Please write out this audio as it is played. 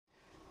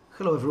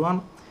Hello everyone,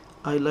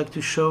 I'd like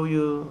to show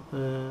you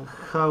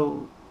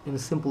how in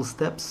simple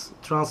steps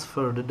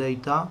transfer the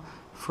data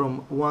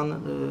from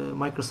one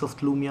Microsoft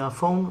Lumia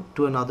phone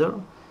to another.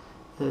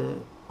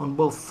 On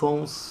both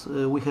phones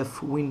we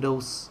have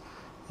Windows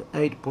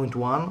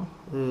 8.1,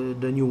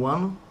 the new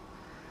one.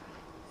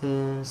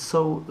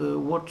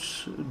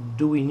 What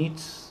do we need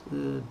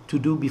to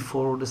do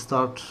before the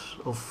start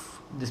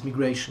of this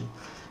migration?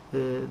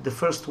 The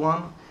first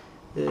one,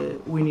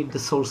 we need the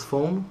source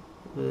phone.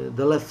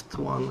 The left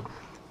one,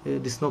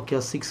 this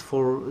Nokia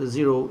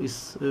 640,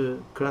 is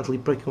currently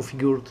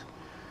pre-configured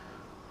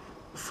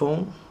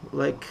phone.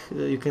 Like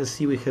you can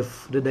see, we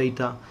have the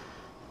data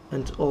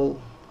and all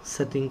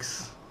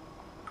settings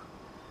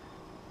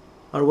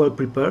are well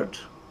prepared.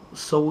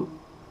 So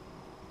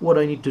what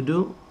I need to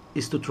do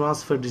is to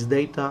transfer this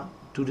data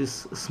to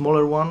this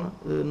smaller one,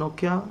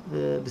 Nokia.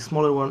 The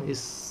smaller one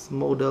is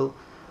model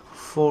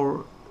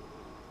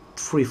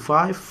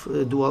 435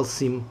 dual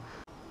SIM.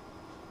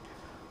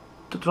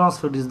 To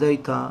transfer this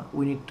data,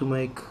 we need to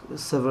make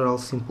several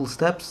simple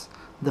steps.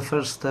 The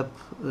first step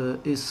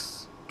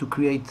is to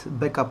create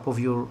backup of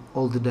your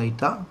old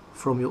data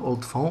from your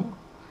old phone.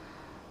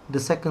 The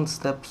second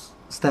step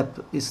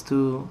is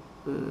to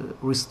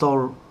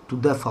restore to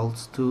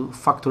defaults, to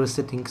factory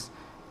settings,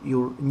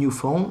 your new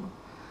phone.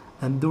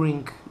 And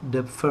during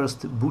the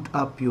first boot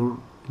up your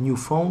new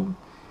phone,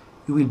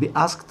 you will be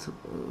asked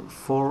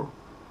for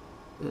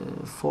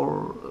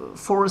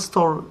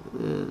restore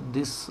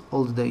this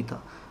old data.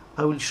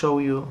 I will show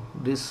you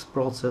this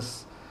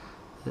process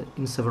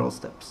in several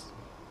steps.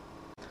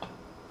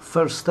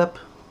 First step,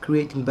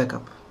 creating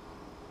backup.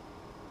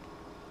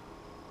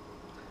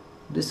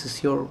 This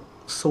is your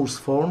source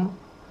phone.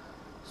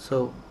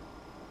 So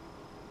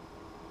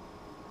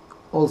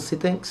all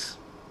settings,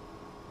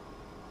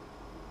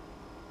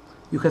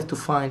 you have to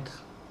find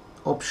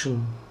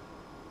option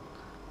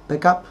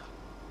backup.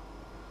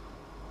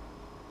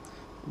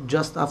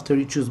 Just after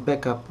you choose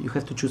backup, you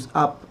have to choose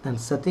app and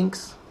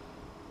settings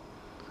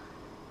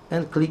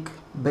and click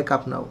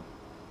backup now.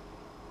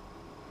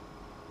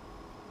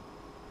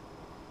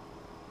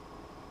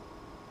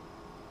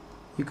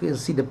 You can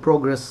see the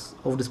progress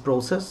of this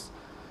process.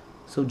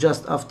 So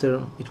just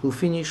after it will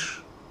finish,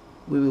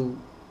 we will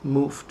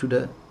move to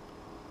the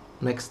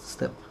next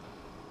step.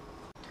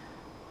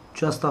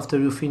 Just after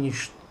you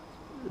finish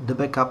the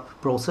backup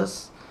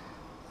process,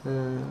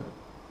 you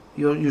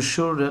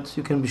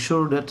can be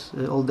sure that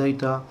all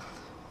data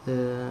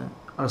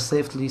are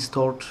safely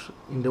stored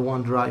in the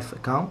OneDrive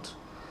account.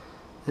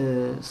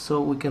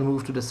 So we can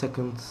move to the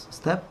second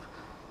step.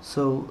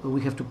 So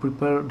we have to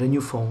prepare the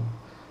new phone.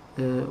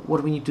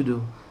 What we need to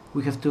do,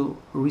 we have to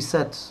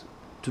reset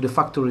to the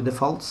factory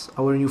defaults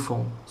our new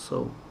phone.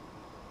 So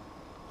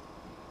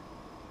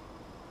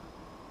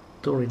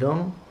turn it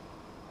on,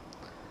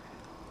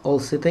 all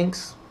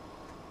settings.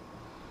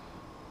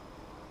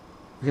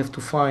 We have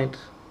to find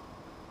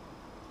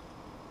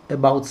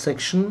about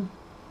section.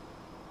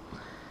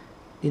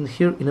 In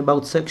here, in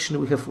about section,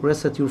 we have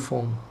reset your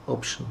phone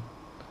option.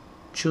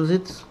 Choose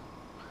it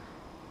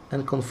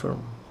and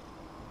confirm.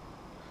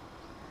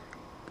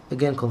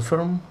 Again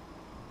confirm.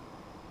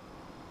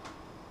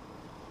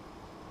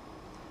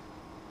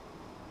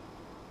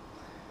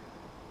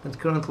 And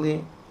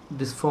currently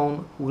this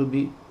phone will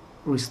be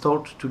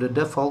restored to the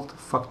default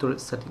factory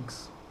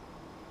settings.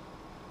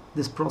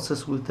 This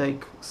process will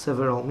take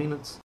several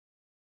minutes.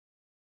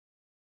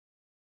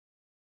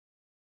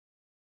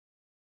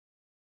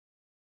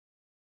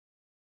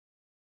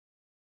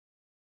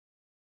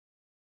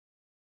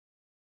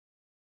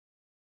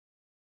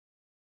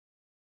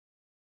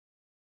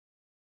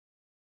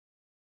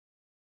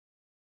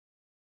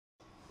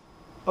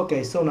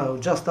 Okay, so now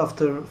just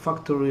after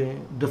factory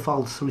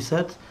defaults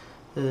reset,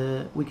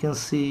 we can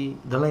see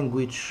the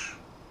language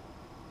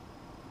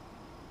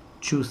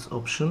choose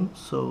option.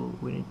 So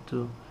we need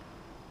to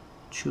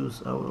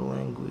choose our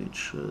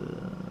language.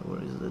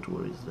 Where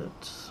is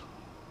that?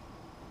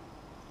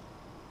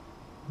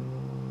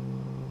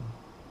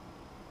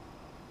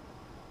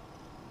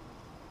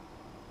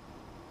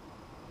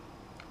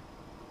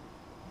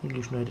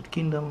 English United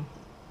Kingdom.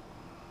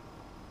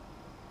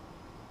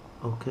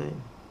 Okay.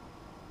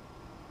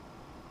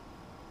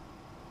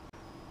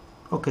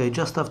 Okay,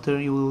 just after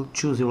you will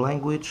choose your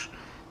language,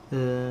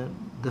 the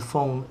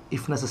phone,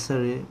 if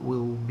necessary,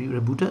 will be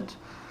rebooted.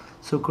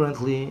 So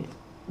currently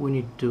we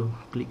need to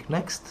click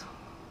next.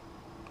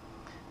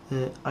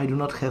 I do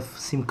not have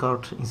SIM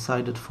card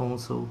inside that phone,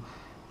 so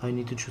I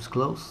need to choose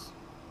close.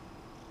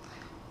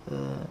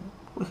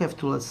 We have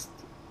to let's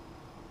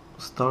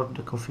start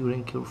the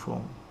configuring your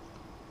phone.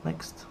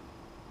 Next.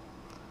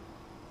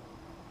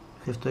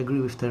 You have to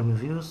agree with term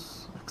of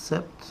use,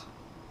 accept.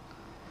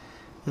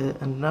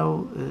 And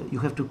now you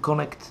have to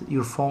connect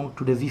your phone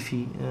to the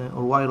Wi-Fi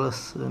or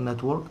wireless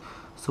network.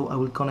 So I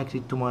will connect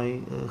it to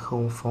my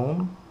home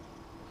phone.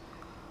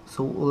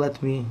 So let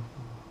me,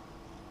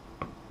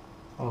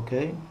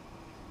 okay.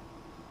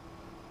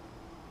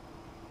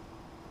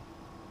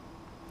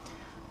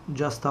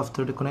 Just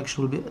after the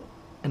connection will be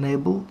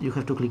enabled, you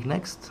have to click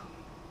next.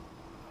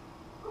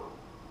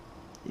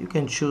 you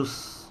can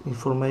choose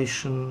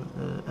information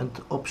and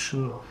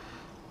option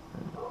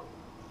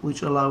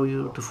which allow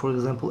you to, for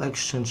example,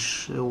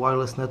 exchange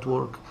wireless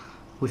network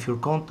with your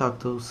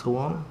contact or so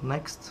on.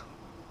 Next.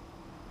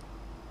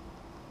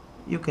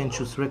 You can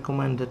choose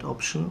recommended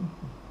option,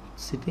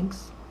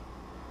 settings,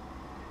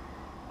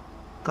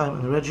 time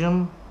and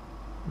region.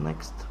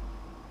 Next.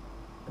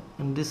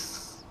 In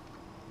this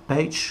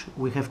page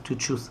we have to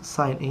choose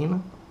sign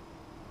in.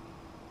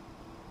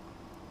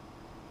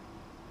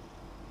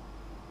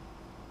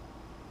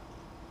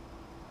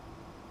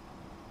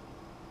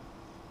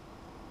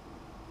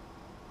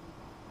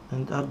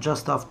 And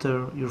just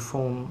after your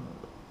phone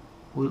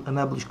will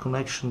enable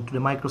connection to the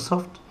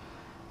Microsoft,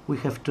 we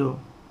have to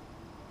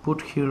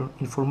put here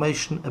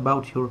information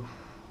about your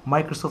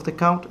Microsoft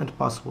account and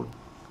password.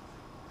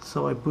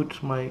 So I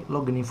put my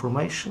login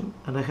information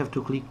and I have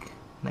to click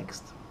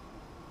next.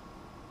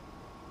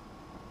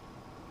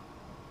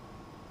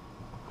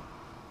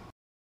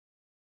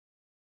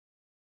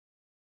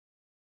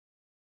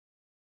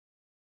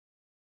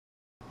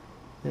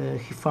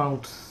 He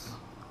found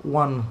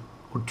one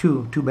or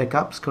two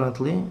backups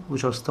currently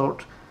which are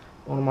stored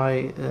on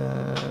my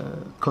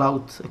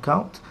cloud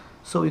account,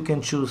 so you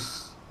can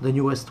choose the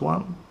newest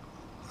one,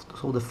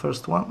 so the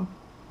first one,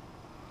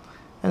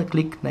 and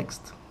click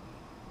next.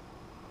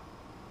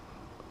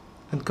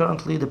 And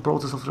currently the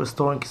process of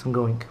restoring is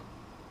ongoing.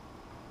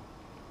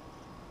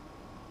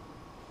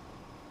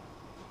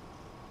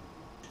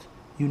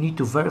 You need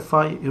to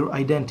verify your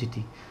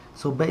identity,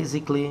 so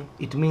basically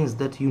it means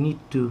that you need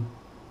to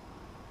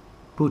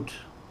put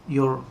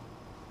your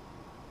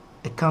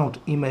account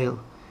email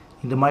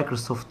in the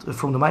Microsoft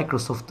from the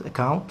Microsoft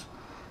account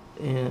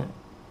in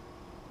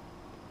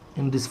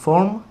this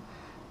form,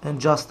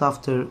 and just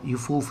after you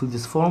fulfill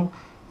this form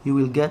you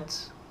will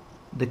get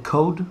the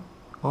code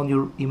on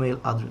your email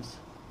address.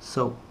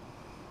 So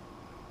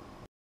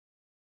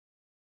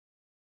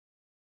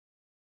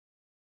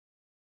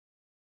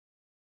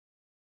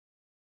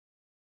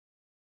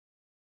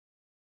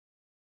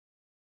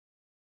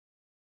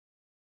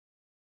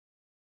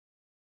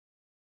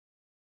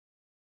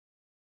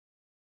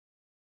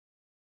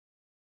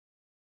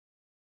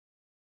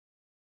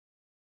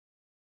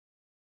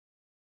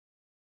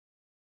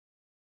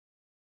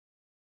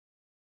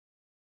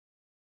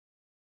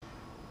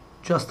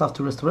just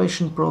after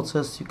restoration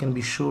process, you can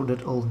be sure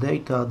that all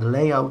data, the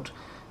layout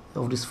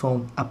of this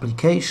phone,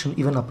 application,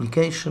 even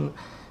application,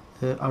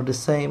 are the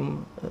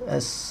same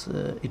as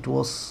it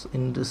was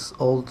in this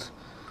old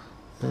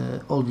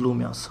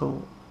Lumia.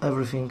 So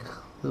everything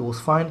was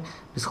fine.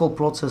 This whole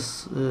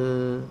process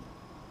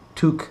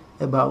took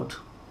about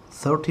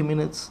 30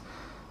 minutes,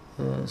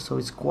 so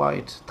it's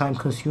quite time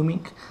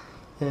consuming,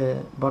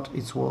 but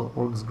it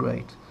works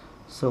great.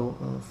 So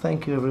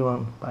thank you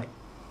everyone, bye.